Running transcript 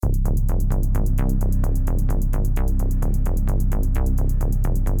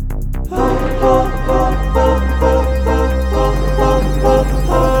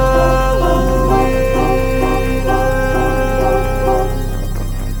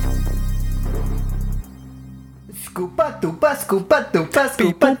Scoopa doopa scoopa doopa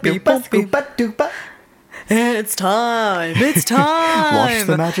scoopa doopa scoopa doopa. It's time. It's time. Watch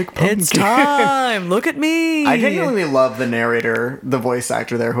the magic pumpkin. It's time. Look at me. I genuinely love the narrator, the voice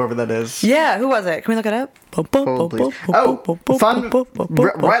actor there, whoever that is. Yeah, who was it? Can we look it up? Hold, please. Oh, fun!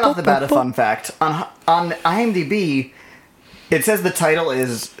 Right off the bat, a fun fact on IMDb. It says the title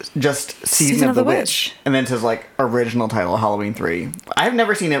is just Season of the Witch. And then it says, like, original title, Halloween 3. I've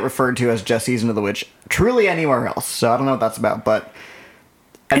never seen it referred to as just Season of the Witch truly anywhere else, so I don't know what that's about, but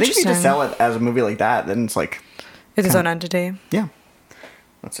I think if you just sell it as a movie like that, then it's like... It's its own entity. Yeah.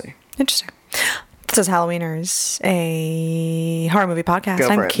 Let's see. Interesting. This is Halloweeners, a horror movie podcast. Go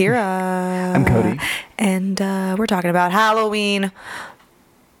for I'm it. Kira. I'm Cody. And we're talking about Halloween.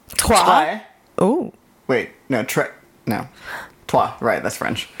 Trois. Oh. Wait, no, no. Trois, right, that's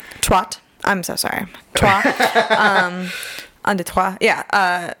French. Trois. I'm so sorry. Trois. Un, deux, trois.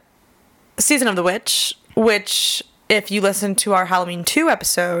 Yeah. Season of the Witch, which, if you listen to our Halloween 2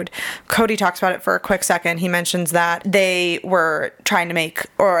 episode, Cody talks about it for a quick second. He mentions that they were trying to make,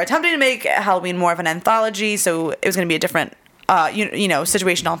 or attempting to make Halloween more of an anthology, so it was going to be a different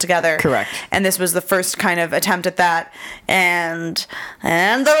situation altogether. Correct. And this was the first kind of attempt at that, and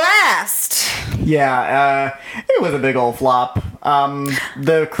the last. Yeah, it was a big old flop.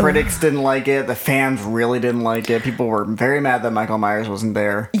 The critics didn't like it. The fans really didn't like it. People were very mad that Michael Myers wasn't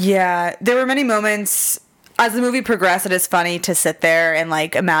there. Yeah, there were many moments. As the movie progressed, it is funny to sit there and,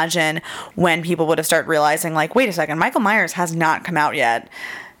 like, imagine when people would have started realizing, like, wait a second, Michael Myers has not come out yet.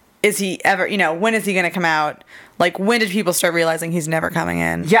 Is he ever, when is he going to come out? Like, when did people start realizing he's never coming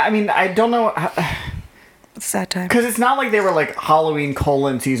in? Yeah, I mean, I don't know. It's a sad time. Because it's not like they were like Halloween :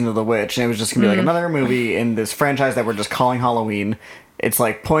 Season of the Witch, and it was just going to be like another movie in this franchise that we're just calling Halloween. It's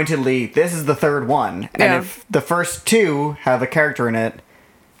like, pointedly, this is the third one. And Yeah. if the first two have a character in it,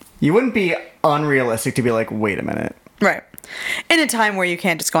 you wouldn't be unrealistic to be like, wait a minute. Right. In a time where you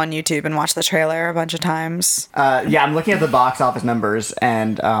can't just go on YouTube and watch the trailer a bunch of times. Yeah, I'm looking at the box office numbers,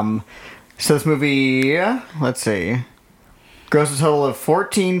 and so this movie, let's see, grossed a total of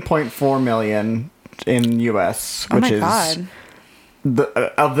 $14.4 million in US, which is God.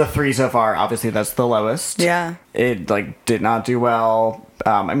 of the three so far. Obviously, that's the lowest. Yeah. It did not do well.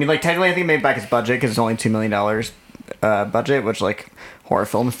 I mean, technically, I think it made back its budget because it's only $2 million budget, which horror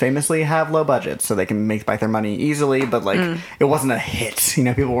films famously have low budgets, so they can make back their money easily. But it wasn't a hit.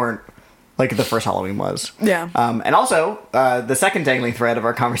 People weren't like the first Halloween was. Yeah. And also, the second dangling thread of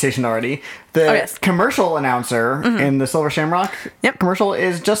our conversation already, the commercial announcer in the Silver Shamrock commercial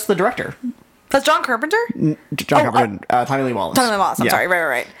is just the director. That's John Carpenter? John Carpenter, Tommy Lee Wallace. Tommy Lee Wallace, I'm sorry.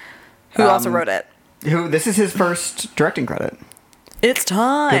 Right. Who also wrote it. This is his first directing credit. It's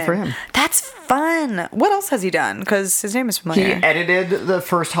time. Good for him. That's fun. What else has he done? Because his name is familiar. He edited the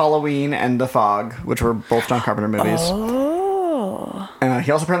first Halloween and The Fog, which were both John Carpenter movies. Oh. He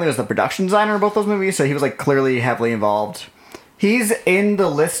also apparently was the production designer of both those movies, so he was clearly heavily involved. He's in the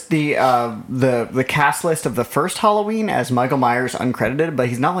list, the cast list of the first Halloween as Michael Myers uncredited, but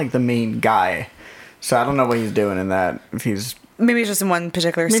he's not the main guy. So I don't know what he's doing in that. If he's maybe it's just in one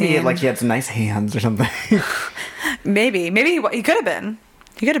particular scene. Maybe he had some nice hands or something. Maybe he could have been.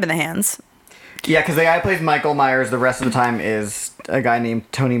 He could have been the hands. Yeah, because the guy who plays Michael Myers the rest of the time is a guy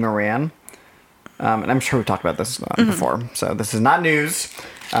named Tony Moran. And I'm sure we've talked about this before, so this is not news.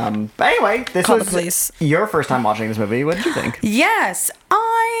 But anyway, this Call was the police. Your first time watching this movie. What did you think? Yes,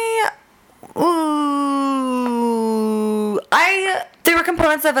 there were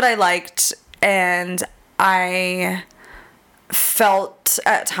components of it I liked, and I felt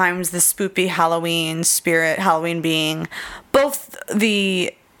at times the spoopy Halloween spirit, Halloween being both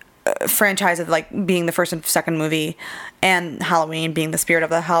the franchise of being the first and second movie, and Halloween being the spirit of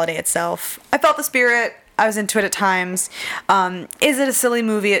the holiday itself. I felt the spirit. I was into it at times. Is it a silly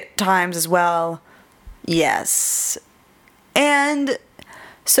movie at times as well? Yes. And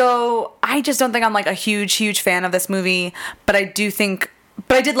so I just don't think I'm a huge fan of this movie, but I did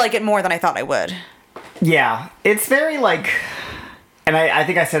like it more than I thought I would. Yeah, it's very and I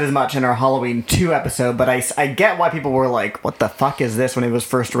think I said as much in our Halloween 2 episode, but I get why people were like, what the fuck is this when it was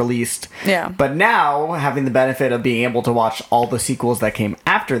first released? Yeah. But now, having the benefit of being able to watch all the sequels that came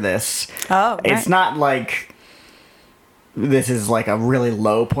after this, it's not this is a really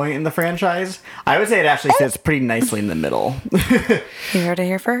low point in the franchise. I would say it actually sits pretty nicely in the middle. You heard it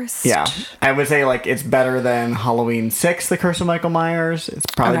here first. Yeah. I would say it's better than Halloween 6, The Curse of Michael Myers. It's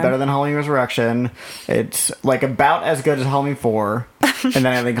probably better than Halloween Resurrection. It's about as good as Halloween 4. And then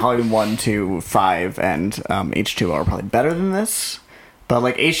I think Halloween 1, 2, 5, and H2O are probably better than this. But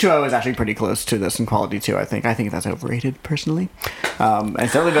like H2O is actually pretty close to this in quality too. I think that's overrated personally. And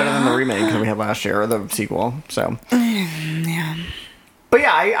it's definitely better than the remake that we had last year or the sequel. So Yeah. but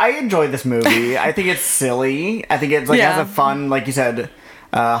yeah, I enjoyed this movie. I think it's silly. I think it's like has a fun, like you said,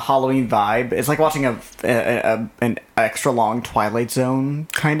 Halloween vibe. It's like watching an extra long Twilight Zone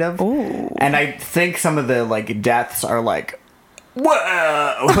kind of. Ooh. And I think some of the like deaths are like,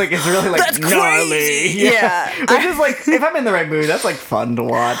 whoa, like it's really like That's gnarly. crazy. Yeah. Which is like, if I'm in the right mood, that's like fun to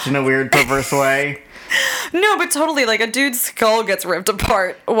watch in a weird perverse way. No, but totally, like a dude's skull gets ripped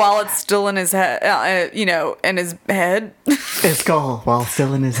apart while it's still in his head, in his head. His skull while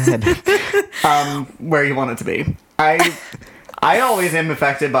still in his head, where you want it to be. I always am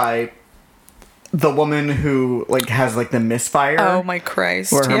affected by the woman who like has like the misfire. Oh my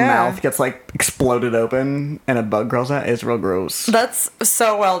Christ! Where her mouth gets like exploded open and a bug crawls out. It's real gross. That's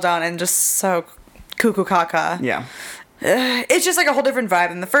so well done and just so cuckoo caca. Yeah. It's just like a whole different vibe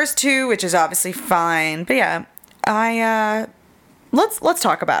than the first two, which is obviously fine. But yeah, let's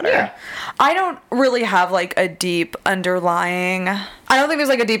talk about it. Yeah. I don't really have like a deep underlying. I don't think there's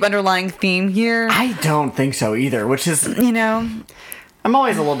like a deep underlying theme here. I don't think so either. Which is, I'm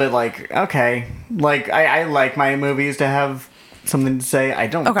always a little bit like, okay, like I like my movies to have something to say. I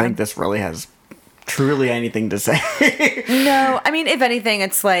don't think this really has truly anything to say. No, I mean, if anything,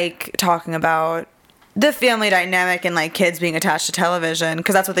 it's like talking about the family dynamic and like kids being attached to television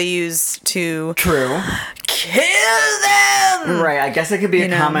because that's what they use to kill them. Right. I guess it could be a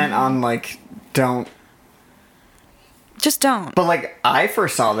comment on like just don't. But like I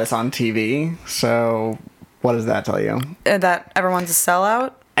first saw this on TV, so what does that tell you? That everyone's a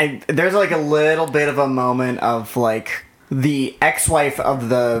sellout. There's like a little bit of a moment of like the ex-wife of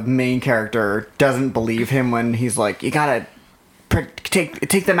the main character doesn't believe him when he's like, you gotta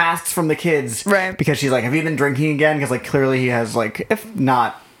take the masks from the kids, right? Because she's like, have you been drinking again? Because like clearly he has like, if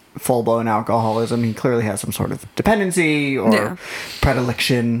not full-blown alcoholism, he clearly has some sort of dependency or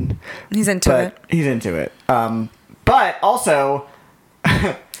predilection. He's into it. But also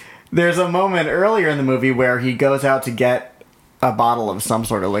there's a moment earlier in the movie where he goes out to get a bottle of some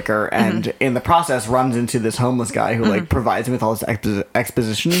sort of liquor and in the process runs into this homeless guy who like provides him with all this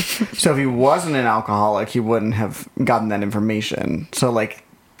exposition. So if he wasn't an alcoholic, he wouldn't have gotten that information. So like,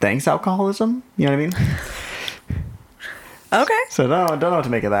 thanks alcoholism. You know what I mean? Okay. So no, I don't know what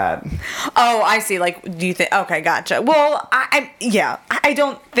to make of that. Oh, I see. Like, do you think? Okay, gotcha. Well, I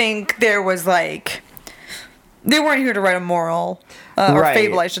don't think there was like, they weren't here to write a moral. Or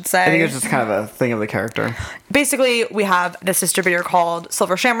fable, I should say. I think it's just kind of a thing of the character. Basically, we have this distributor called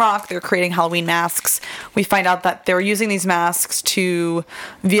Silver Shamrock. They're creating Halloween masks. We find out that they're using these masks via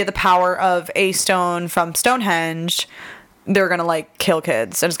the power of a stone from Stonehenge, they're going to like kill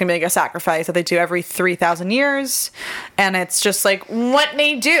kids. And it's going to be like a sacrifice that they do every 3,000 years. And it's just like what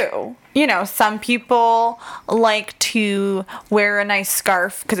they do. Some people like to wear a nice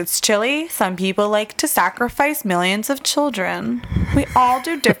scarf because it's chilly. Some people like to sacrifice millions of children. We all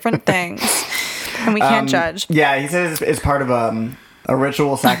do different things. And we can't judge. Yeah, he says it's part of a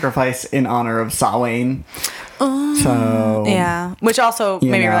ritual sacrifice in honor of Samhain. So yeah, which also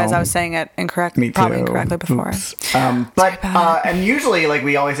made me realize I was saying it incorrectly, probably incorrectly before. And usually, like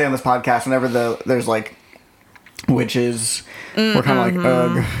we always say on this podcast, whenever there's like witches, we're kind of like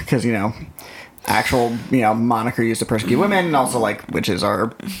ugh, because actual moniker used to persecute women, and also like witches are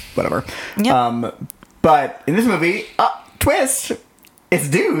whatever. Yep. But in this movie, twist. It's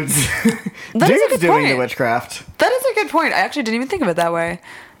dudes. Dudes doing the witchcraft. That is a good point. I actually didn't even think of it that way.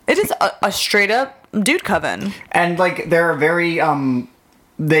 It is a straight up dude coven. And like they're very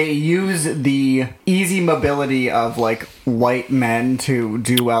they use the easy mobility of like white men to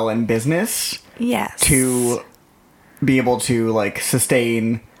do well in business. Yes. To be able to like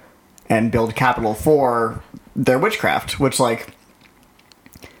sustain and build capital for their witchcraft, which like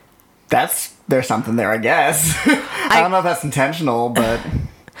there's something there, I guess. I don't know if that's intentional, but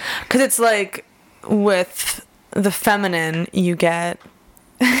because it's like with the feminine, you get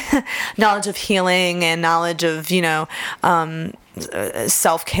knowledge of healing and knowledge of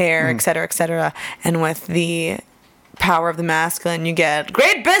self-care, etc., etc. And with the power of the masculine, you get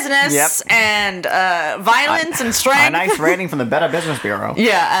great business and violence and strength. A nice rating from the Better Business Bureau.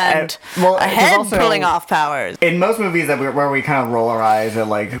 Yeah, and a head pulling off powers. In most movies where we kind of roll our eyes at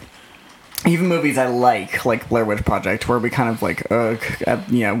like. Even movies I like Blair Witch Project, where we kind of like,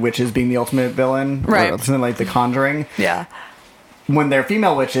 witches being the ultimate villain, right? Or something like The Conjuring. Yeah. When they're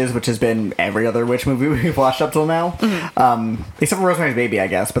female witches, which has been every other witch movie we've watched up till now, except for Rosemary's Baby, I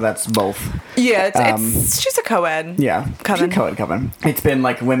guess, but that's both. Yeah, she's a co-ed. Yeah, coven. She's a co-ed coven. It's been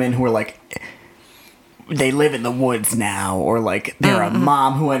like women who are like, they live in the woods now, or like they're a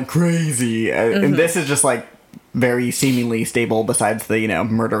mom who went crazy. And this is just like very seemingly stable, besides the,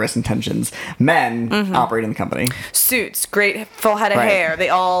 murderous intentions, men operating the company. Suits, great full head of hair. They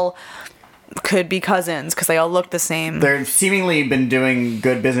all could be cousins because they all look the same. They've seemingly been doing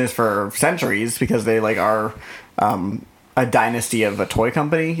good business for centuries because they like are a dynasty of a toy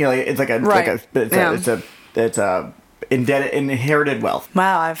company. It's like it's a inherited wealth.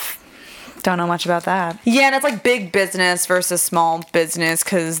 Wow, don't know much about that. Yeah, and it's like big business versus small business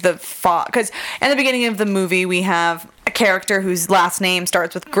because in the beginning of the movie we have a character whose last name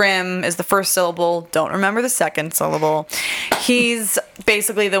starts with Grimm is the first syllable. Don't remember the second syllable. He's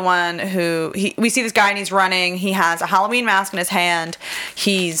basically the one who we see this guy and he's running. He has a Halloween mask in his hand.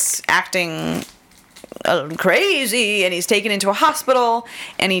 He's acting crazy, and he's taken into a hospital,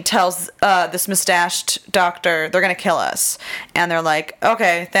 and he tells this mustached doctor they're gonna kill us, and they're like,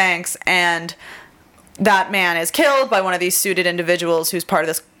 okay, thanks. And that man is killed by one of these suited individuals who's part of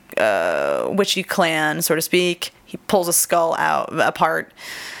this witchy clan, so to speak. He pulls a skull apart,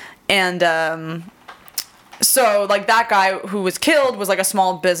 and so like that guy who was killed was like a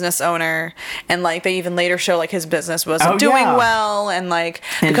small business owner, and like they even later show like his business wasn't doing well, and like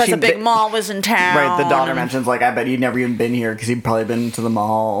because a big mall was in town. Right, the daughter mentions like, I bet you'd never even been here because you'd probably been to the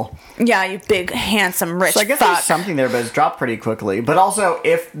mall. Yeah, you big handsome rich. So I guess there's something there, but it's dropped pretty quickly. But also,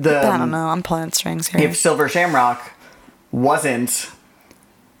 I don't know, I'm pulling strings here. If Silver Shamrock wasn't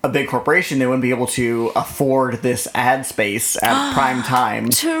a big corporation, they wouldn't be able to afford this ad space at prime time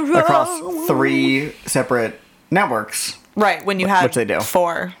across 3 separate networks. Right, when you have which they do.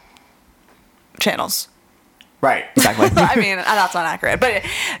 4 channels. Right, exactly. I mean, that's not accurate, but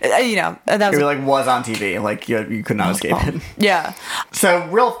that was was on TV. Like you could not escape it. Yeah. So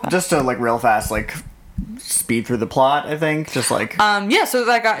real fast, like speed through the plot. I think just like So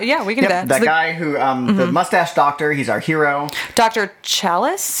that guy. Yeah, we can do that. That guy who the mustache doctor. He's our hero. Dr.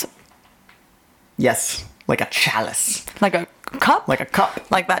 Chalice. Yes, like a chalice. Like a cup. Like a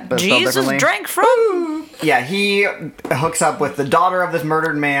cup. Like that Jesus drank from. Ooh. Yeah, he hooks up with the daughter of this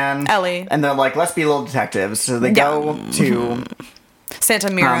murdered man, Ellie, and they're like, let's be little detectives. So they go to Santa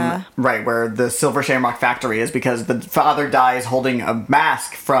Mira, right where the Silver Shamrock factory is, because the father dies holding a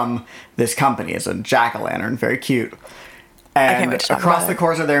mask from this company. It's a jack-o'-lantern, very cute. And across the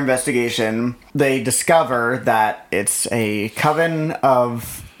course of their investigation, they discover that it's a coven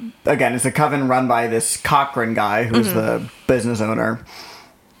it's a coven run by this Cochran guy who's the business owner.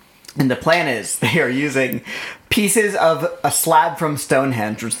 And the plan is they are using pieces of a slab from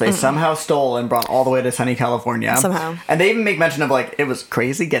Stonehenge, which they somehow stole and brought all the way to sunny California. Somehow. And they even make mention of like, it was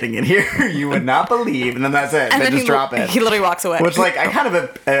crazy getting in here. You would not believe. And then that's it. And they just drop it. He literally walks away. Which like, I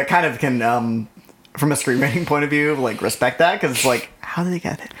kind of can, from a screenwriting point of view, like respect that. Because it's like, how did they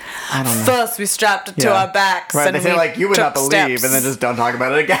get it? I don't know. First we strapped it to our backs. Right. And they say like, you would not believe. Steps. And then just don't talk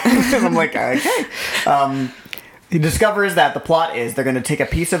about it again. And I'm like, okay. He discovers that the plot is they're going to take a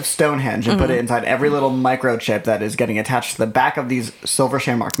piece of Stonehenge and put it inside every little microchip that is getting attached to the back of these Silver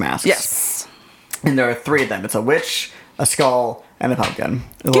Shamrock masks. Yes. And there are 3 of them. It's a witch, a skull, and a pumpkin.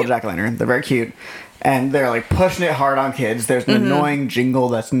 A little jack-o'-lantern. They're very cute. And they're like pushing it hard on kids. There's an annoying jingle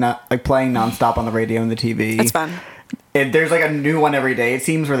that's not like playing nonstop on the radio and the TV. It's fun. There's like a new one every day, it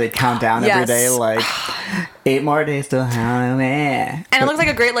seems, where they count down every day, like 8 more days till Halloween. And it looks like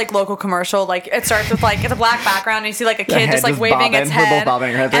a great like local commercial. Like it starts with like it's a black background and you see like a kid just like waving its head. We're both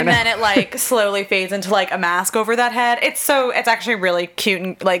bobbing our heads and right then now. it like slowly fades into like a mask over that head. It's actually really cute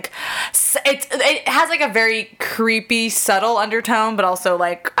and like it has like a very creepy, subtle undertone, but also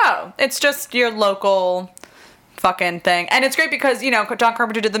like, oh, it's just your local fucking thing. And it's great because, John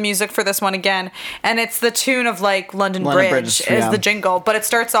Carpenter did the music for this one again, and it's the tune of like London Bridge is the jingle, but it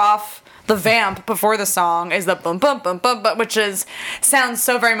starts off, the vamp before the song is the bum bum bum bum bum, which sounds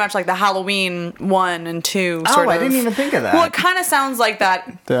so very much like the Halloween 1 and 2 sort of. I didn't even think of that. Well, it kind of sounds like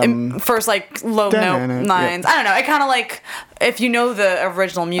that first like low note lines. I don't know, it kind of like, if you know the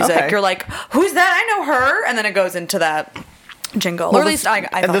original music, you're like, who's that? I know her. And then it goes into that jingle, or at least I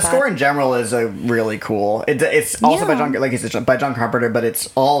thought the score in general is really cool. It's also by John, like you said, by John Carpenter, but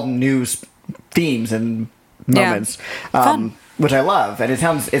it's all new themes and moments, which I love. And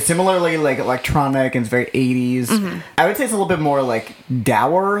it's similarly like electronic and it's very 80s. I would say it's a little bit more like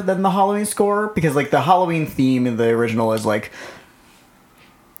dour than the Halloween score, because like the Halloween theme in the original is like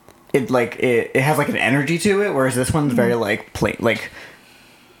it has like an energy to it, whereas this one's very like plain, like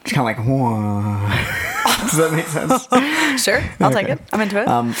it's kind of like, whoa. Does that make sense? Sure, I'll take it. I'm into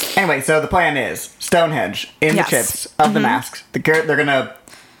it. Anyway, so the plan is Stonehenge in the chips of the masks. They're gonna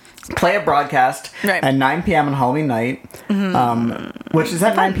play a broadcast at 9 p.m. on Halloween night, which is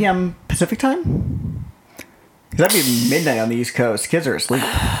at 9 p.m. Pacific time. That'd be midnight on the East Coast. Kids are asleep.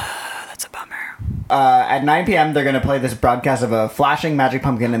 That's a bummer. At 9 p.m., they're going to play this broadcast of a flashing magic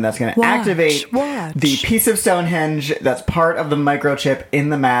pumpkin, and that's going to activate the piece of Stonehenge that's part of the microchip in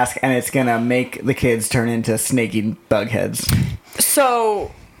the mask, and it's going to make the kids turn into snaky bug heads.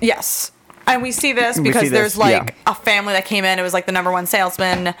 So, yes. And we see this because there's a family that came in. It was like the number one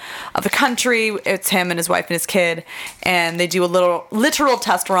salesman of the country. It's him and his wife and his kid. And they do a literal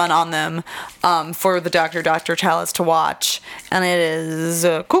test run on them for the Dr. Chalice to watch. And it is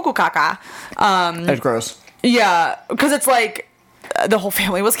cuckoo caca. That's gross. Yeah, because it's like the whole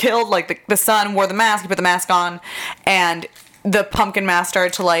family was killed. Like the son wore the mask, he put the mask on, and the pumpkin mask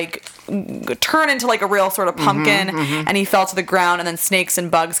started to like turn into like a real sort of pumpkin, and he fell to the ground, and then snakes and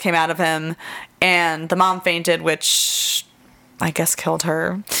bugs came out of him, and the mom fainted, which I guess killed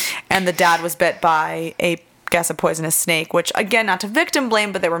her, and the dad was bit by a poisonous snake, which again, not to victim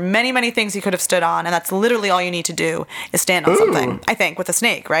blame, but there were many things he could have stood on, and that's literally all you need to do is stand on something. I think with a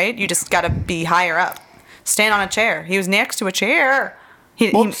snake, right? You just got to be higher up. Stand on a chair. He was next to a chair.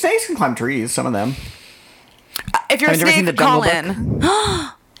 Snakes can climb trees, some of them. If you're a snake, call in.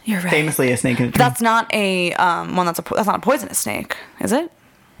 You're right. Famously a snake in a tree. That's not a that's not a poisonous snake, is it?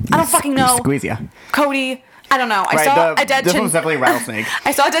 I don't fucking know. Squeeze ya. Cody, I don't know. I saw a dead this one's definitely a rattlesnake.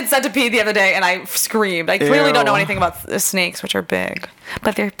 I saw a dead centipede the other day, and I screamed. I clearly don't know anything about snakes, which are big,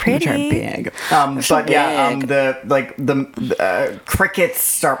 but they're pretty. Which are big. The crickets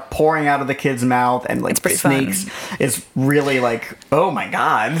start pouring out of the kid's mouth, and like snakes is really like, oh my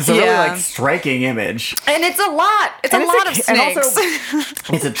god, it's a really like striking image. And it's a lot. It's a lot of snakes. And also,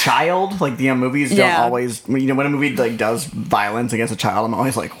 it's a child. Like movies don't always. When a movie like does violence against a child, I'm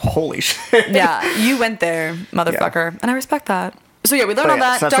always like, holy shit. Yeah, you went there, motherfucker, and I respect that. So yeah, we learned all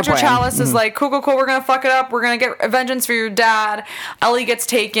that. So Dr. Chalice is like, cool, we're gonna fuck it up. We're gonna get vengeance for your dad. Ellie gets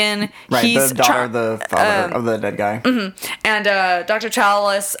taken. Right, he's the daughter of the father of the dead guy. And Dr.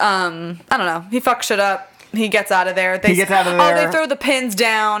 Chalice, I don't know, he fucks shit up. He gets out of there. They throw the pins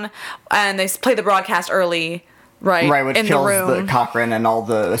down, and they play the broadcast early. Right, which kills the Cochran and all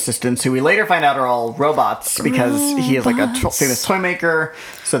the assistants, who we later find out are all robots because he is like a famous toy maker.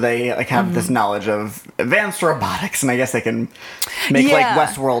 So they like have this knowledge of advanced robotics, and I guess they can make like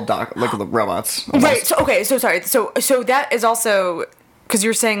Westworld robots. Almost. Right. So sorry. So that is also because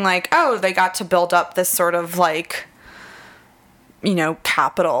you're saying like, oh, they got to build up this sort of like,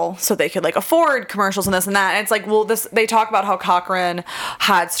 capital so they could like afford commercials and this and that. And it's like, well, they talk about how Cochran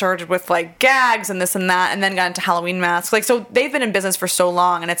had started with like gags and this and that, and then got into Halloween masks. Like, so they've been in business for so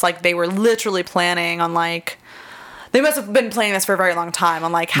long, and it's like they were literally planning on like, they must have been planning this for a very long time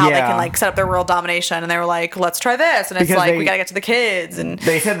on like how they can like set up their world domination. And they were like, let's try this. And it's we gotta get to the kids. And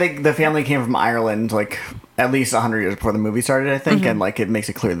they said the family came from Ireland like at least 100 years before the movie started, I think. And like it makes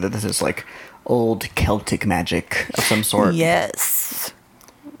it clear that this is like old Celtic magic of some sort. Yes.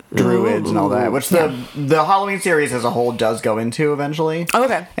 Druids and all that, which the Halloween series as a whole does go into eventually. Oh,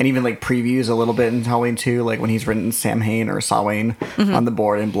 okay. And even like previews a little bit in Halloween 2, like when he's written Sam Hain or Samhain on the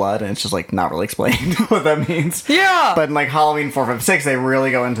board in blood, and it's just like not really explained what that means. Yeah. But in like Halloween 4, 5, 6, they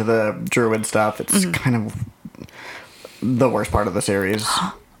really go into the Druid stuff. It's kind of the worst part of the series.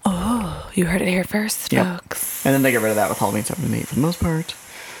 Oh, you heard it here first, folks. And then they get rid of that with Halloween 7 and 8 for the most part.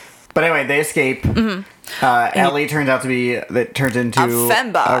 But anyway, they escape. Ellie turns into a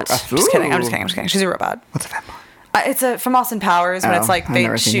fembot. Just kidding. She's a robot. What's a fembot? It's from Austin Powers, when it's like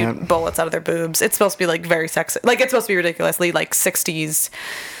they shoot bullets out of their boobs. It's supposed to be like very sexy. Like it's supposed to be ridiculously like 60s.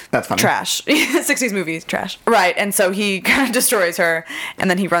 That's funny. Trash. 60s movies trash. Right, and so he kind of destroys her, and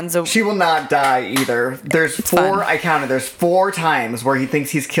then he runs away. She will not die either. There's I counted, there's 4 times where he thinks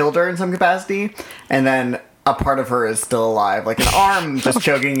he's killed her in some capacity, and then a part of her is still alive, like an arm just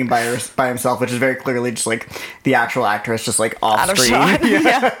choking by himself, which is very clearly just like the actual actress just like off screen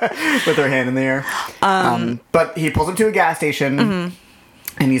with her hand in the air. But he pulls him to a gas station.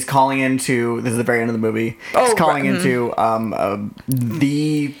 And he's calling into, this is the very end of the movie, he's calling into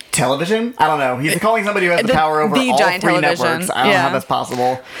the television? I don't know. He's calling somebody who has the power over all 3 networks. I don't know how that's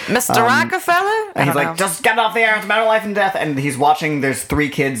possible. Mr. Rockefeller? And he's like, just get off the air. It's a matter of life and death. And he's watching, there's 3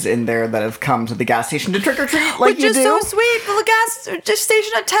 kids in there that have come to the gas station to trick-or-treat like you do. Which is so sweet. The gas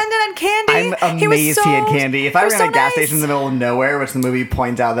station attendant and candy. I'm amazed he had candy. If I were in a gas station in the middle of nowhere, which the movie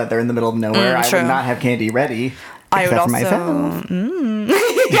points out that they're in the middle of nowhere, I would not have candy ready. I would also.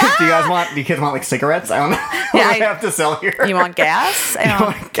 Do you kids want like cigarettes? I don't know what I have to sell here. You want gas? You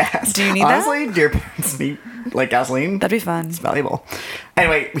want gas? Do you need Honestly, do your parents need like gasoline? That'd be fun. It's valuable.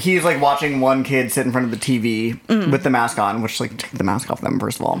 Anyway, he's like watching one kid sit in front of the TV with the mask on, which like take the mask off them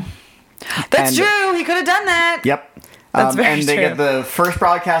first of all. That's true. He could have done that. Yep. That's very and they true. get the first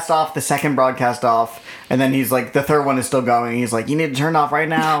broadcast off, the second broadcast off, and then he's like, the third one is still going. He's like, you need to turn it off right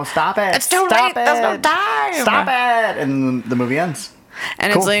now. Stop it. It's too Stop late. There's no it. time. Stop it. And the movie ends.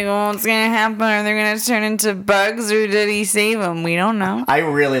 And Cool. it's like, well, what's going to happen? Are they going to turn into bugs, or did he save them? We don't know. I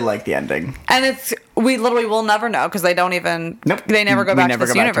really like the ending. And we literally will never know because they don't even. Nope. They never go We back never to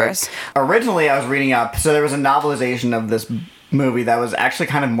this go back to it. universe. Originally, I was reading up, so there was a novelization of this movie that was actually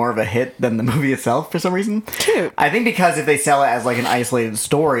kind of more of a hit than the movie itself for some reason. Cute. I think because if they sell it as like an isolated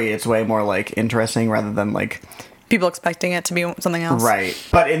story, it's way more like interesting rather than like People expecting it to be something else. right.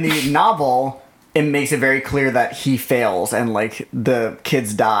 But in the novel, it makes it very clear that he fails and like the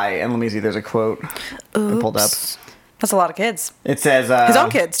kids die. And let me see, there's a quote I pulled up. That's a lot of kids. It says His own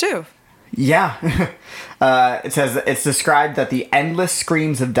kids, too. Yeah. It says it's described that the endless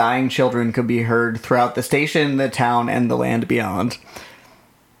screams of dying children could be heard throughout the station, the town, and the land beyond.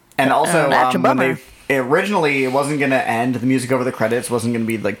 And also, that's a when bummer. originally it wasn't going to end, the music over the credits wasn't going to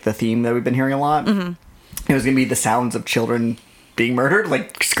be like the theme that we've been hearing a lot. Mm-hmm. It was going to be the sounds of children being murdered,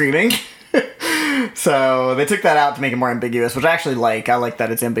 like screaming. So they took that out to make it more ambiguous, which I actually like. I like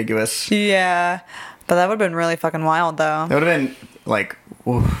that it's ambiguous. Yeah. But that would have been really fucking wild, though. That would have been like,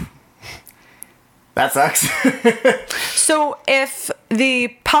 oof. That sucks. So if the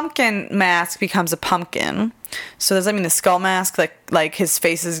pumpkin mask becomes a pumpkin, so does that mean the skull mask, like his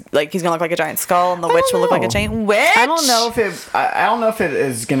face is like he's gonna look like a giant skull, and the witch will look like a giant witch? I don't know if it. I don't know if it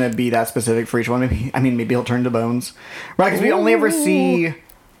is gonna be that specific for each one. Maybe, I mean, maybe he'll turn to bones, right? Because we only ever see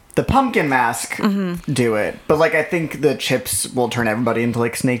the pumpkin mask do it, but like I think the chips will turn everybody into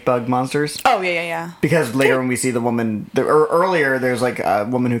like snake bug monsters. Oh yeah. Because later when we see the woman, or earlier, there's like a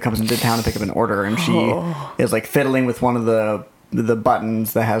woman who comes into town to pick up an order, and she is like fiddling with one of the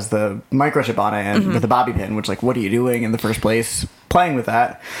buttons that has the microchip on it, and with a bobby pin. Which, like, what are you doing in the first place? Playing with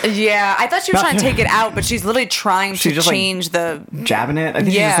that, Yeah, I thought she was Not- trying to take it out, but she's literally trying to She's just, like, change the. jabbing it. I think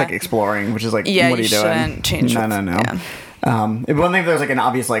she's Yeah. just like exploring, which is like, Yeah, what are you you doing? shouldn't change No, it. no, no. Yeah. One thing, there's like an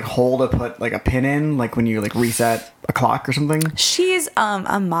obvious like hole to put like a pin in, like when you like reset a clock or something. She's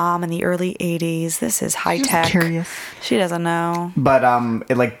a mom in the early '80s. This is high tech. curious. She doesn't know. But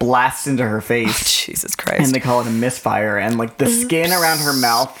it like blasts into her face. Jesus Christ. And they call it a misfire, and like the skin around her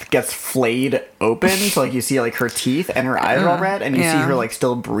mouth gets flayed open, so like you see like her teeth and her eyes are all red, and you see Yeah. her like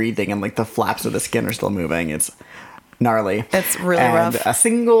still breathing, and like the flaps of the skin are still moving. It's gnarly. It's really and rough. A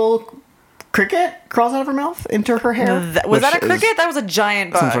single cricket crawls out of her mouth into her hair. Was that a which is cricket? That was a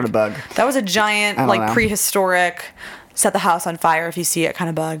giant bug. some sort of bug. That was a giant, I don't like know. prehistoric, set the house on fire if you see it kind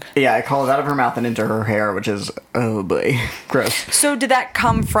of bug. Yeah, it crawls out of her mouth and into her hair, which is oh boy, gross. So did that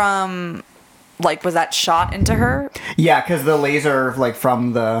come from, like, was that shot into her? Yeah, because the laser like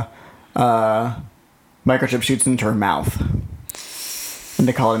from the microchip shoots into her mouth. And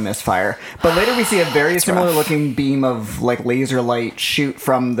they call it a misfire. But later we see a very similar rough. looking beam of like laser light shoot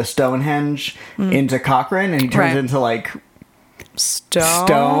from the Stonehenge into Cochrane, and he turns Right. into like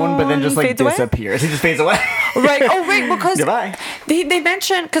Stone, but then just like fades away? disappears. He just fades away. Right. Oh, right. Because Goodbye. they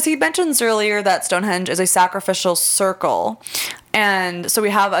mentioned, because he mentions earlier that Stonehenge is a sacrificial circle. And so we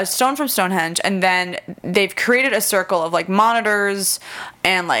have a stone from Stonehenge, and then they've created a circle of like monitors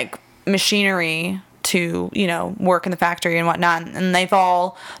and like machinery to, you know, work in the factory and whatnot. And they've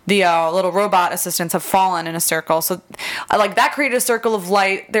all, the little robot assistants have fallen in a circle. So like that created a circle of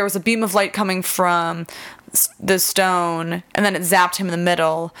light. There was a beam of light coming from the stone, and then it zapped him in the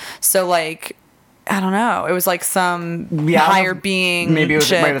middle. So like, I don't know. It was like some I don't know higher if being Maybe it was,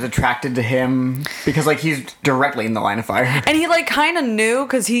 shit. maybe it was attracted to him because like he's directly in the line of fire. And he like kind of knew,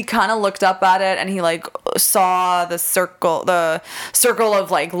 because he kind of looked up at it and he like saw the circle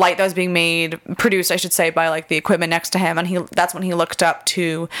of like light that was being produced, I should say, by like the equipment next to him. And that's when he looked up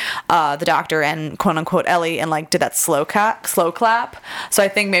to the doctor and quote unquote Ellie and like did that slow clap. So I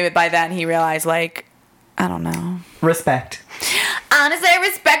think maybe by then he realized, like, I don't know. Respect. Honestly, I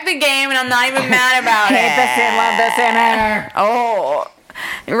respect the game and I'm not even mad about it. Hate the sin, love the sinner. Oh,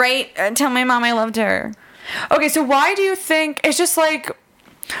 right. Tell my mom I loved her. Okay, so why do you think it's just like,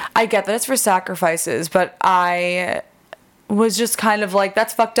 I get that it's for sacrifices, but I was just kind of like,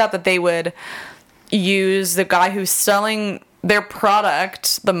 that's fucked up that they would use the guy who's selling their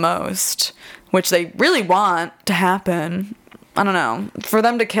product the most, which they really want to happen. I don't know. For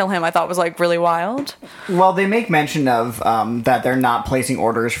them to kill him, I thought was like really wild. Well, they make mention of that they're not placing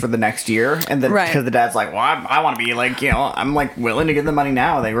orders for the next year, and then Right. because the dad's like, "Well, I want to be like, you know, I'm like willing to give the money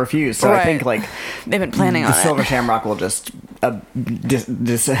now." They refuse, so I Right. think like They've been planning on the Silver it. Shamrock will just will just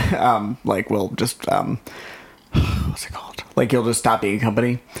what's it called? Like, he'll just stop being a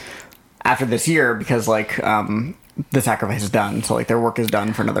company after this year because like the sacrifice is done. So like their work is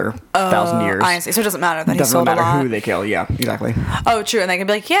done for another 1,000 years. I see. So it doesn't matter that he Doesn't sold matter a lot. who they kill. Yeah, exactly. Oh, true. And they can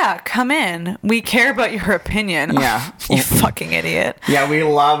be like, yeah, come in. We care about your opinion. Yeah. You fucking idiot. Yeah, we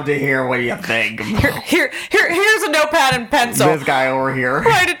love to hear what you think. Here's a notepad and pencil. This guy over here.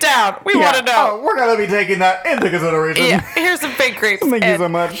 Write it down. We want to know. Oh, we're gonna be taking that into consideration. Yeah, here's some fake grapes. Thank you so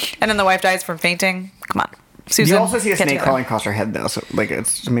much. And then the wife dies from fainting. Come on. Susan, You also see a get snake together. crawling across her head though, so like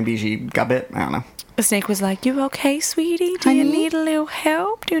it's maybe she got bit. I don't know. The snake was like, "You okay, sweetie? Do you need a little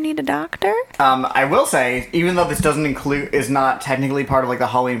help? Do you need a doctor?" I will say, even though this is not technically part of like the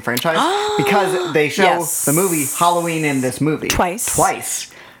Halloween franchise, because they show Yes. the movie Halloween in this movie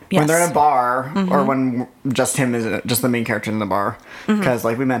Twice. When they're in a bar, Mm-hmm. or when just him is just the main character in the bar, because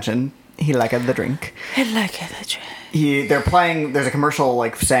like we mentioned, he liked the drink. I like it. They're playing. There's a commercial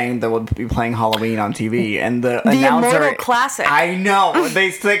like saying they will be playing Halloween on TV, and the announcer. Immortal Classic. I know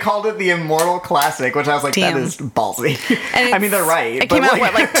they called it the Immortal Classic, which I was like, Damn. that is ballsy. And I mean, they're right. It came out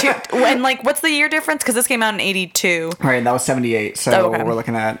and like what's the year difference? Because this came out in 82. Right, and that was 78. So Oh, okay. we're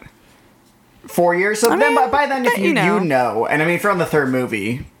looking at 4 years. So I then mean, by then, if you know, and I mean, if you're on the third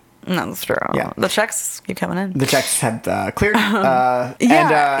movie, No, that's true. Yeah. The checks keep coming in. the checks had cleared.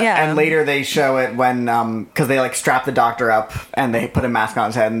 Yeah. And later they show it when because they like strap the doctor up and they put a mask on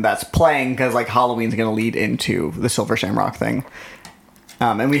his head, and that's playing because like Halloween's going to lead into the Silver Shamrock thing.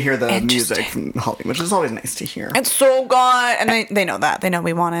 And we hear the music from Halloween, which is always nice to hear. It's so good, and they know that. They know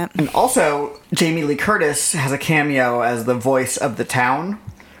we want it. And also, Jamie Lee Curtis has a cameo as the voice of the town.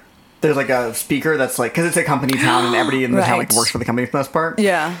 There's like a speaker that's like, because it's a company town and everybody in the town like Right. works for the company for the most part.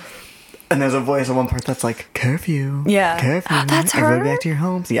 Yeah. And there's a voice at one part that's like, curfew. Yeah. Curfew. That's Everybody her? back to your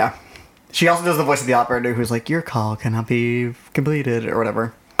homes. Yeah. She also does the voice of the operator who's like, your call cannot be completed or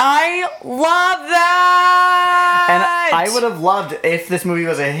whatever. I love that. And I would have loved if this movie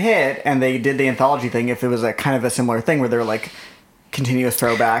was a hit and they did the anthology thing, if it was a kind of a similar thing where they're like continuous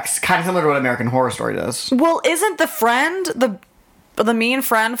throwbacks, kind of similar to what American Horror Story does. Well, isn't the friend the mean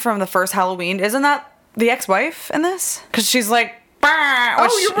friend from the first Halloween? Isn't that the ex-wife in this? Because she's like, "Bah,"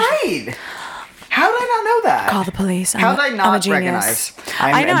 Oh, you're right. How did I not know that? Call the police. How did I I'm a not genius. recognize?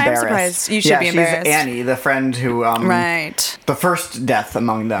 I know, I'm embarrassed. surprised. You should be embarrassed. She's Annie, the friend who, Right. the first death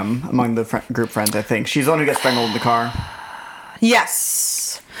among the group friends, I think. She's the one who gets strangled in the car.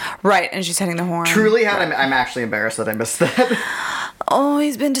 Yes. Right, and she's hitting the horn. Truly, I'm actually embarrassed that I missed that. Oh,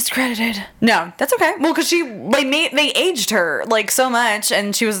 he's been discredited. No, that's okay. Well, because they aged her like so much,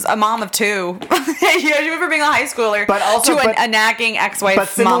 and she was a mom of two. Yeah, she went from being a high schooler But also- to a nagging ex-wife But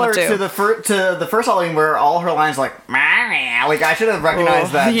mom similar of two. to the first Halloween, where all her lines like, "Meh," like I should have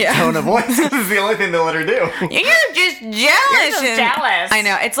recognized that tone of voice. This is the only thing they let her do. You're just jealous. jealous. I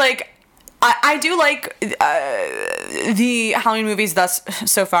know. It's like I do like the Halloween movies thus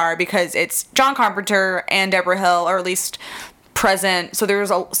so far because it's John Carpenter and Deborah Hill, or at least present. So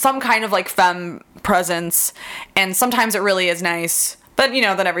there's some kind of like femme presence, and sometimes it really is nice. But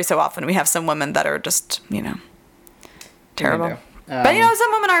then every so often we have some women that are just terrible. But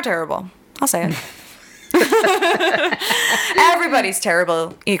some women are terrible. I'll say it. Everybody's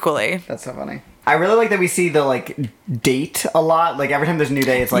terrible equally. That's so funny. I really like that we see the like date a lot. Like every time there's a new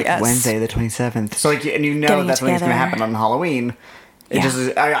day, it's like Yes. Wednesday the 27th. So like, and you know Getting that's when it's going to together. happen on Halloween. It Yeah. just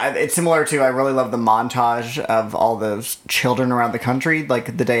is, it's similar to, I really love the montage of all those children around the country,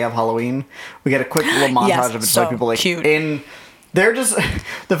 like the day of Halloween. We get a quick little montage Yes, of just so like people like cute. they're just,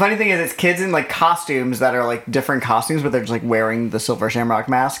 the funny thing is it's kids in like costumes that are like different costumes, but they're just like wearing the Silver Shamrock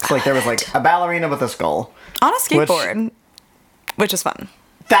masks. Like there was like a ballerina with a skull. On a skateboard, which is fun.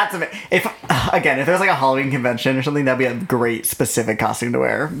 That's if there's like a Halloween convention or something, that'd be a great specific costume to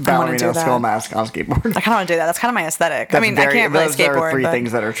wear. Ballerina, do skull that. mask on skateboard. I kind of want to do that. That's kind of my aesthetic. That's I can't really those skateboard. are three but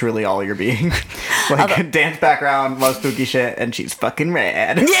things that are truly all you're being. Like dance background, love spooky shit, and she's fucking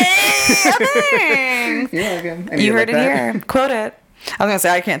rad. Yay! Thanks. Yeah, You heard it here. Quote it. I was gonna say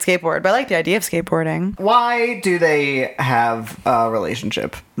I can't skateboard, but I like the idea of skateboarding. Why do they have a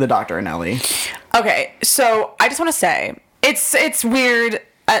relationship, the Doctor and Ellie? Okay, so I just want to say it's weird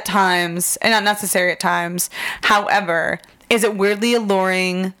at times and unnecessary at times. However, is it weirdly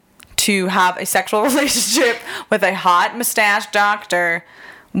alluring to have a sexual relationship with a hot mustached doctor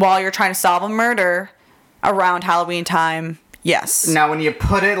while you're trying to solve a murder around Halloween time? Yes. Now, when you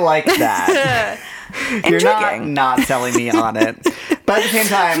put it like that, you're Intriguing. not selling me on it. But at the same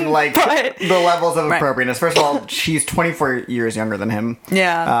time, like But- the levels of Right. appropriateness. First of all, she's 24 years younger than him.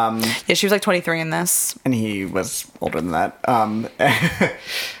 Yeah. Yeah, she was like 23 in this. And he was older than that.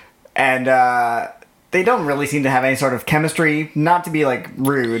 And they don't really seem to have any sort of chemistry. Not to be like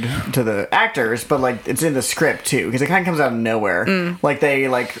rude to the actors, but like it's in the script too, because it kind of comes out of nowhere. Like they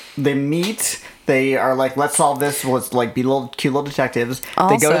meet. They are like, let's solve this. Let's like be little cute little detectives.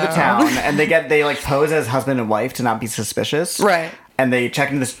 They go to the town and they like pose as husband and wife to not be suspicious. Right. And they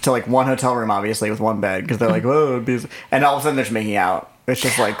check into to like one hotel room, obviously, with one bed because they're like, whoa, and all of a sudden they're just making out. It's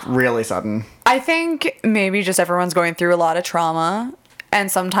just like really sudden. I think maybe just everyone's going through a lot of trauma. And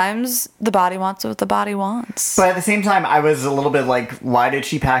sometimes the body wants what the body wants. But at the same time, I was a little bit like, why did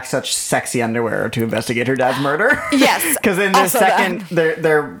she pack such sexy underwear to investigate her dad's murder? Yes. Because in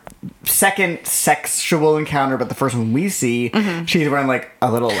their second sexual encounter, but the first one we see, she's wearing like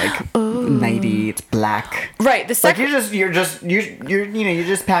a little like nightie. It's black. Right. The second, like you're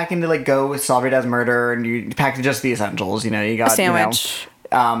just packing to like go solve your dad's murder, and you pack just the essentials. You know, you got a sandwich.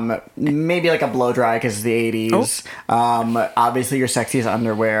 Maybe like a blow dry because it's the 80s. Obviously your sexiest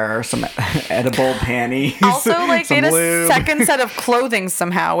underwear, some edible panties. Also, like they had lube. a second set of clothing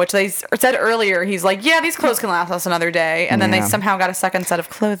somehow, which they said earlier. He's like, yeah, these clothes can last us another day, and then they somehow got a second set of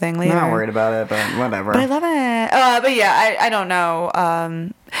clothing later. I'm not worried about it, but whatever. But I love it. But yeah, I don't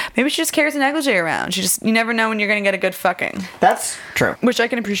know. Maybe she just carries a negligee around. You never know when you're gonna get a good fucking. That's true. Which I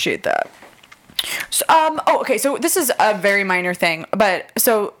can appreciate that. So, okay, so this is a very minor thing, but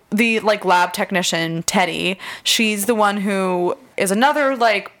so the like lab technician Teddy, she's the one who is another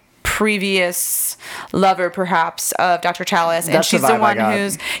like previous lover perhaps of Dr. Chalice, and she's the one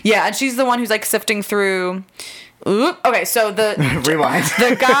who's and she's the one who's like sifting through. Okay, so the rewind.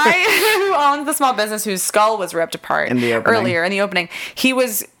 The guy who owns the small business whose skull was ripped apart earlier in the opening, he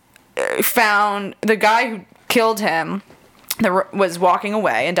was found. The guy who killed him was walking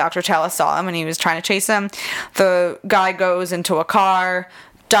away, and Dr. Chalice saw him, and he was trying to chase him. The guy goes into a car,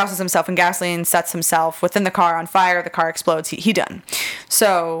 douses himself in gasoline, sets himself within the car on fire. The car explodes. He done.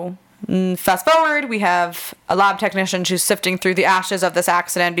 So fast forward, we have a lab technician who's sifting through the ashes of this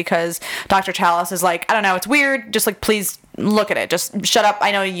accident because Dr. Chalice is like, I don't know, it's weird. Just like, please look at it. Just shut up.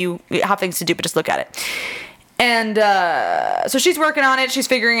 I know you have things to do, but just look at it. And so she's working on it. She's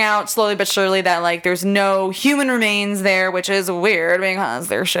figuring out slowly but surely that like there's no human remains there, which is weird because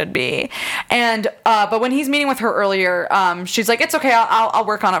there should be. And but when he's meeting with her earlier, she's like, "It's okay. I'll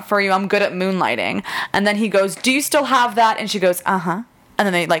work on it for you. I'm good at moonlighting." And then he goes, "Do you still have that?" And she goes, "Uh-huh." And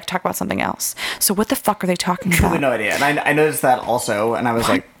then they like talk about something else. So what the fuck are they talking about? Truly no idea. And I noticed that also, and I was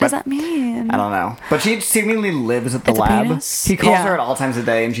like, what does that mean? I don't know. But she seemingly lives at the lab. He calls her at all times a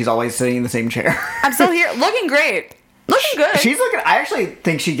day, and she's always sitting in the same chair. I'm still here, looking great. Looking good. She's looking. I actually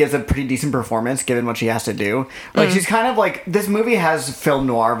think she gives a pretty decent performance given what she has to do. Like she's kind of like, this movie has film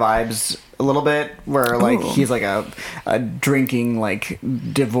noir vibes a little bit, where like he's like a drinking like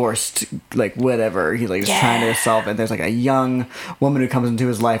divorced like whatever. He's like trying to solve it. There's like a young woman who comes into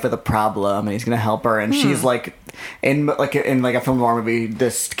his life with a problem, and he's gonna help her. And she's like in a film noir movie,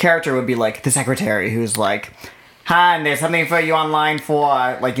 this character would be like the secretary who's like, "Hi, there's something for you online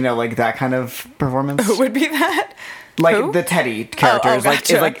for," like, you know, like that kind of performance. Who would be that? Like Who? The Teddy character is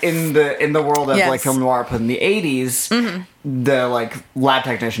gotcha. like in the world of like film noir, but in the 80s, the like lab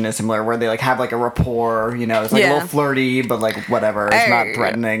technician is similar, where they like have like a rapport, you know, it's like a little flirty, but like whatever, it's not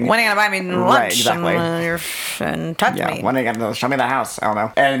threatening. When are you gonna buy me lunch? Right, exactly. And touch me. When are you gonna show me the house? I don't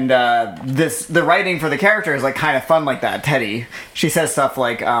know. And the writing for the character is like kind of fun like that. Teddy, she says stuff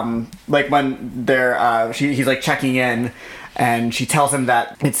like when they're he's like checking in. And she tells him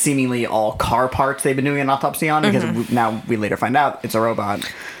that it's seemingly all car parts they've been doing an autopsy on, because now we later find out it's a robot.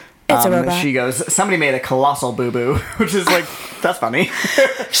 It's a robot. She goes, somebody made a colossal boo-boo, which is like, that's funny.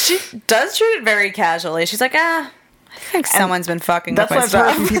 She does treat it very casually. She's like, I think someone's been fucking with my That's what I've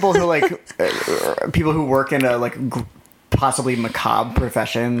heard stuff. from people who like, people who work in a like possibly macabre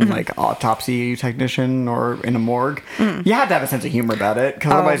profession, like autopsy technician or in a morgue. You have to have a sense of humor about it,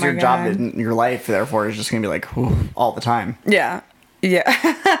 because otherwise your job in your life, therefore, is just going to be like, whew, all the time. Yeah. Yeah.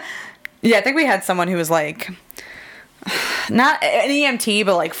 Yeah, I think we had someone who was like, not an EMT,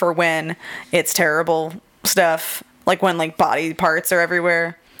 but like for when it's terrible stuff, like when like body parts are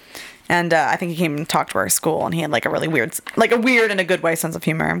everywhere. And I think he came and talked to our school, and he had like a really weird in a good way sense of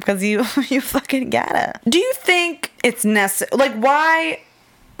humor, because you fucking get it. Do you think it's necessary? Like, why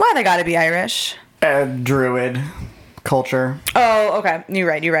they gotta be Irish? Druid culture. Oh, okay. You're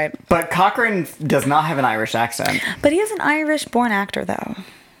right. But Cochran does not have an Irish accent. But he is an Irish-born actor, though.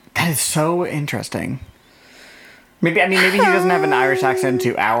 That is so interesting. Maybe he doesn't have an Irish accent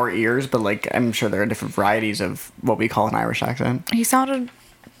to our ears, but like I'm sure there are different varieties of what we call an Irish accent. He sounded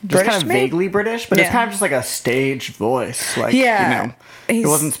just British, kind of vaguely British, but it's kind of just like a staged voice. Like, you know, it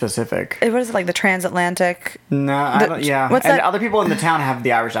wasn't specific. What is it, like the transatlantic? No, I don't, yeah. What's and that? Other people in the town have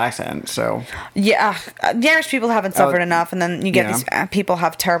the Irish accent, so. Yeah, the Irish people haven't suffered enough, and then you get these people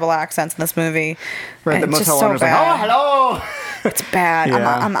have terrible accents in this movie. Right, the it's just motel so owner's bad. like, oh, hello! It's bad.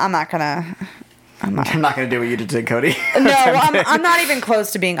 Yeah. I'm not gonna. I'm not going to do what you did to Cody. No, well, I'm not even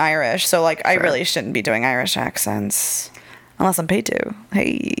close to being Irish, so like I really shouldn't be doing Irish accents. Unless I'm paid to.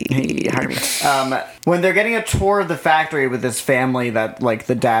 Hey, hire me. When they're getting a tour of the factory with this family that, like,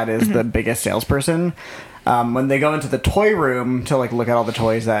 the dad is the biggest salesperson, when they go into the toy room to, like, look at all the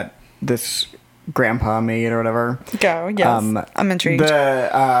toys that this grandpa made or whatever. Go, yes. I'm intrigued.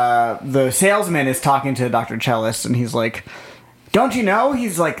 The salesman is talking to Dr. Chellis, and he's like, don't you know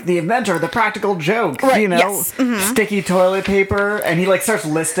he's like the inventor of the practical joke, right, you know, yes. Sticky toilet paper, and he like starts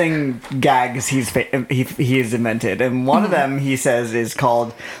listing gags he has invented, and one of them he says is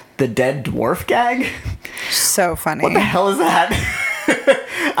called the dead dwarf gag. So funny. What the hell is that?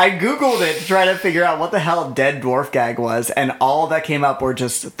 I googled it to try to figure out what the hell dead dwarf gag was, and all that came up were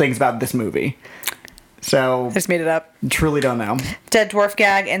just things about this movie. So I just made it up. Truly don't know. Dead Dwarf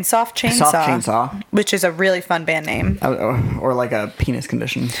Gag and Soft Chainsaw. Soft Chainsaw. Which is a really fun band name. Or like a penis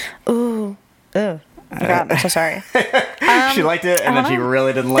condition. Ooh. Ugh. God, I'm so sorry. She liked it, and then she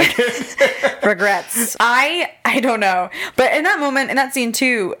really didn't like it. Regrets. I don't know. But in that moment, in that scene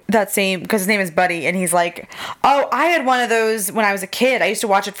too, because his name is Buddy, and he's like, oh, I had one of those when I was a kid. I used to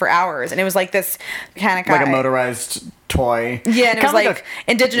watch it for hours, and it was like this kind of like a motorized toy. Yeah, and it was like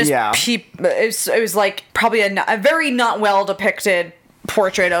indigenous yeah. people. It was like probably a very not well depicted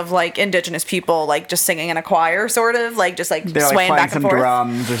portrait of like indigenous people like just singing in a choir, sort of like just like they're swaying like back and some forth,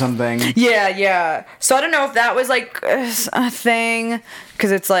 drums or something. Yeah. So I don't know if that was like a thing,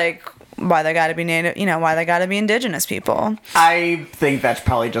 because it's like, why they gotta be native, why they gotta be indigenous people. I think that's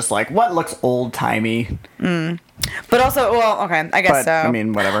probably just like what looks old timey. But also, well, okay, I guess so. I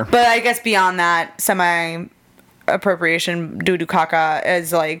mean, whatever. But I guess beyond that, semi appropriation Dudu Kaka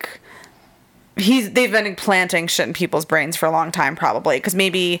is like, they've been planting shit in people's brains for a long time, probably, because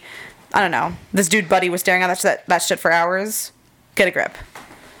maybe, I don't know, this dude Buddy was staring at that shit for hours. Get a grip.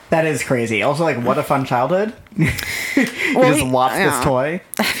 That is crazy. Also, like, what a fun childhood. Just watch this toy.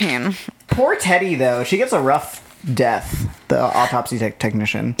 I mean, poor Teddy, though. She gets a rough death, the autopsy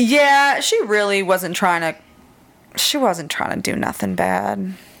technician. Yeah, she really wasn't trying to do nothing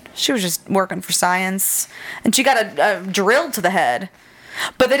bad. She was just working for science, and she got a drill to the head.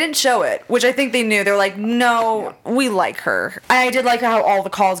 But they didn't show it, which I think they knew. They were like, no, we like her. I did like how all the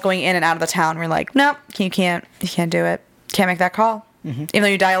calls going in and out of the town were like, nope, you can't do it. Can't make that call. Mm-hmm. Even though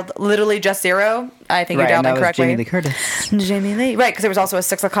you dialed literally just 0, I think you dialed it correctly. Jamie Lee Curtis. Jamie Lee. Right, because there was also a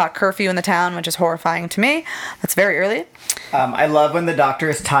 6 o'clock curfew in the town, which is horrifying to me. That's very early. I love when the doctor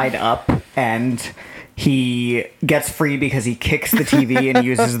is tied up and he gets free because he kicks the TV and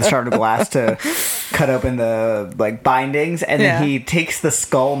uses the shard of glass to cut open the like bindings, and then he takes the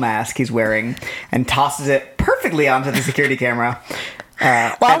skull mask he's wearing and tosses it perfectly onto the security camera.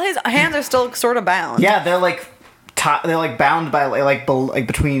 While his hands are still sort of bound. Yeah, they're like bound by like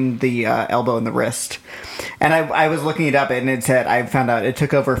between the elbow and the wrist. And I was looking it up, and it said, I found out it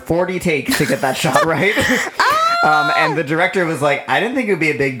took over 40 takes to get that shot right. And the director was like, I didn't think it would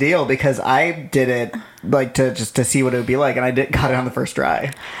be a big deal because I did it like to see what it would be like, and I got it on the first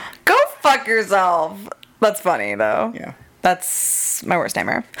try. Go fuck yourself. That's funny though. Yeah. That's my worst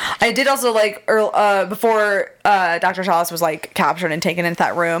nightmare. I did also like before Dr. Chalice was like captured and taken into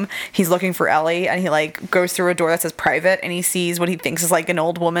that room, he's looking for Ellie, and he like goes through a door that says private, and he sees what he thinks is like an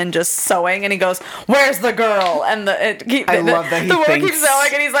old woman just sewing, and he goes, "Where's the girl?" And I love that the woman keeps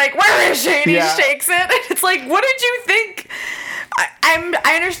sewing, and he's like, "Where is she?" And he shakes it, and it's like, what did you think?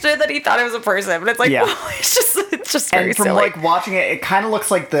 I understood that he thought it was a person, but it's like, well, it's just very and from silly. like watching it, it kind of looks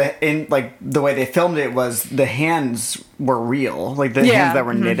like the way they filmed it was the hands were real, like the hands that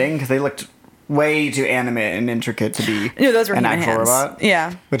were knitting, because they looked way too animate and intricate to be those were an human actual hands. robot.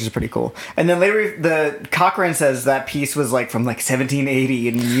 Yeah, which is pretty cool. And then later, the Cochrane says that piece was like from like 1780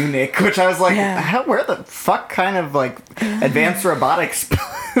 in Munich, which I was like, where the fuck kind of like advanced robotics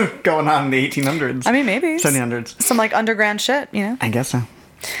going on in the 1800s? I mean, maybe 1700s, some like underground shit, I guess so.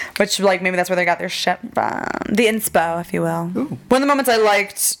 Which, like, maybe that's where they got their shit from. The inspo, if you will. Ooh. One of the moments I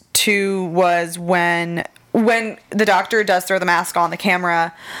liked, too, was when the doctor does throw the mask on the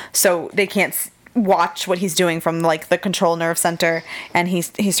camera so they can't watch what he's doing from, like, the control nerve center, and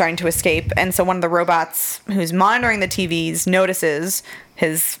he's starting to escape. And so one of the robots who's monitoring the TVs notices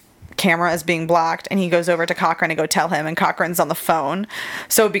his camera is being blocked, and he goes over to Cochrane to go tell him, and Cochrane's on the phone.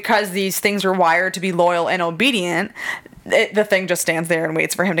 So because these things are wired to be loyal and obedient, the thing just stands there and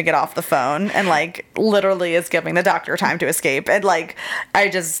waits for him to get off the phone, and like literally is giving the doctor time to escape. And like,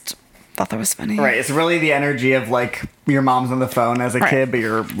 thought that was funny. Right, it's really the energy of like your mom's on the phone as a kid, but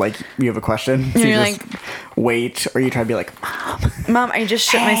you're like you have a question, so you just wait, or you try to be like, Mom, I just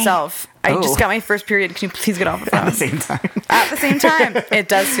shit myself. I just got my first period. Can you please get off the phone? At the same time. At the same time, it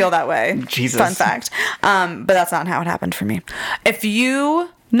does feel that way. Jesus. Fun fact. But that's not how it happened for me. If you,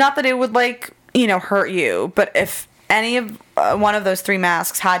 not that it would like hurt you, but if any of one of those 3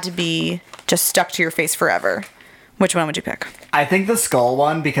 masks had to be just stuck to your face forever, which one would you pick? I think the skull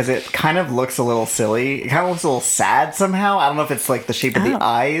one, because it kind of looks a little silly. It kind of looks a little sad somehow. I don't know if it's like the shape of the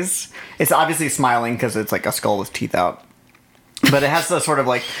eyes. It's obviously smiling because it's like a skull with teeth out. But it has the sort of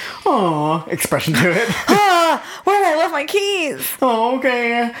like, oh, expression to it. Where did I left my keys? Oh,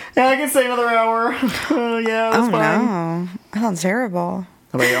 okay. Yeah, I can stay another hour. Yeah, that's fine. No. That sounds terrible.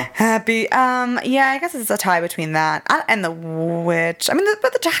 How about you? Happy. Yeah, I guess it's a tie between that and the witch. I mean,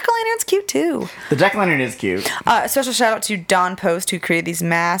 but the jack-o'-lantern's cute too. The jack-o'-lantern is cute. Special shout out to Don Post, who created these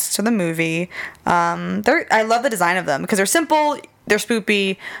masks for the movie. I love the design of them because they're simple, they're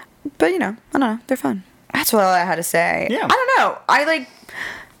spoopy, but I don't know, they're fun. That's what I had to say. Yeah. I don't know.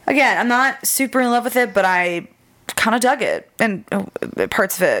 Again, I'm not super in love with it, but I kind of dug it and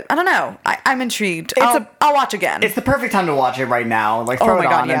parts of it. I don't know. I'm intrigued. I'll watch again. It's the perfect time to watch it right now. Like throw it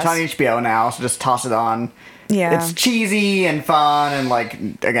on. Yes. It's on HBO now, so just toss it on. Yeah. It's cheesy and fun and like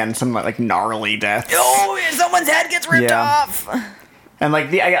again some like gnarly deaths. Oh, someone's head gets ripped off. And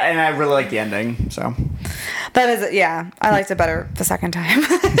like I really like the ending. So that is it. Yeah, I liked it better the second time.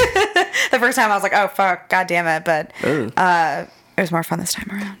 The first time I was like, oh fuck, god damn it, but it was more fun this time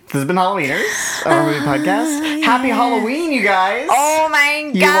around. This has been Halloweeners, our movie podcast. Yeah. Happy Halloween, you guys! Oh my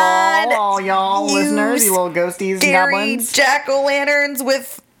god! All y'all listeners, you little ghosties and goblins. Jack-o'-lanterns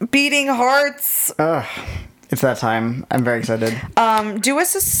with beating hearts. Ugh. It's that time. I'm very excited. Do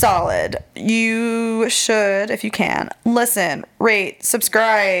us a solid. You should, if you can, listen, rate,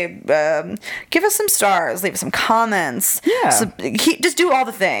 subscribe, give us some stars, leave us some comments. Yeah. Just do all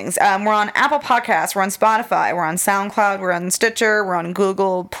the things. We're on Apple Podcasts, we're on Spotify, we're on SoundCloud, we're on Stitcher, we're on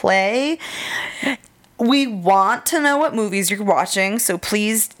Google Play. We want to know what movies you're watching, so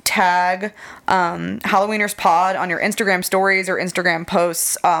please tag Halloweeners Pod on your Instagram stories or Instagram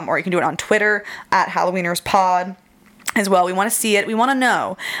posts, or you can do it on Twitter at Halloweeners Pod as well. We want to see it. We want to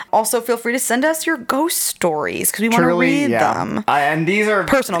know. Also, feel free to send us your ghost stories because we want to read them. And these are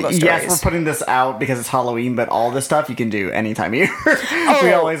personal ghost stories. Yes, we're putting this out because it's Halloween, but all this stuff you can do anytime you.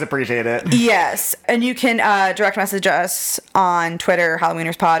 We always appreciate it. Yes, and you can direct message us on Twitter,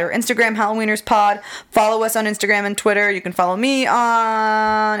 Halloweeners Pod, or Instagram, Halloweeners Pod. Follow us on Instagram and Twitter. You can follow me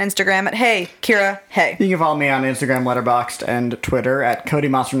on Instagram at Hey Kira Hey. You can follow me on Instagram, Letterboxd, and Twitter at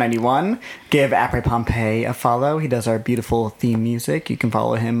CodyMonster91. Give Apre Pompey a follow. He does our beautiful theme music. You can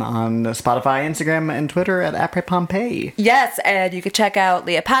follow him on Spotify, Instagram, and Twitter at Apre Pompey. Yes, and you can check out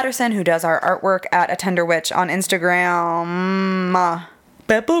Leah Patterson, who does our artwork at A Tender Witch on Instagram.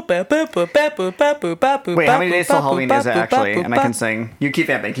 Wait, how many days till Halloween is it actually? And I can sing. You keep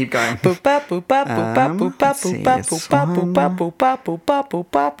vamping, keep going. I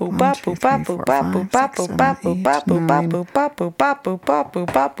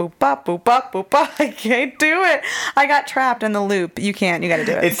can't do it. I got trapped in the loop. You can't. You got to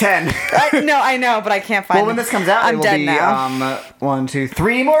do it. It's 10. I know, but I can't find it. Well, when this comes out, I'm it will dead be now. 1, 2,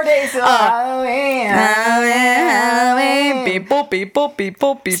 3 more days till Halloween. Halloween. Beep, boop, beep, boop, beep,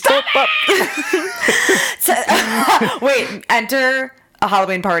 boop, beep, boop, boop. Wait, enter a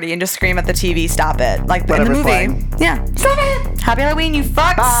Halloween party and just scream at the TV, stop it. Like in the movie. Playing. Yeah. Stop it. Happy Halloween, you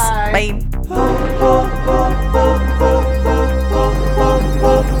fucks. Bye. Bye.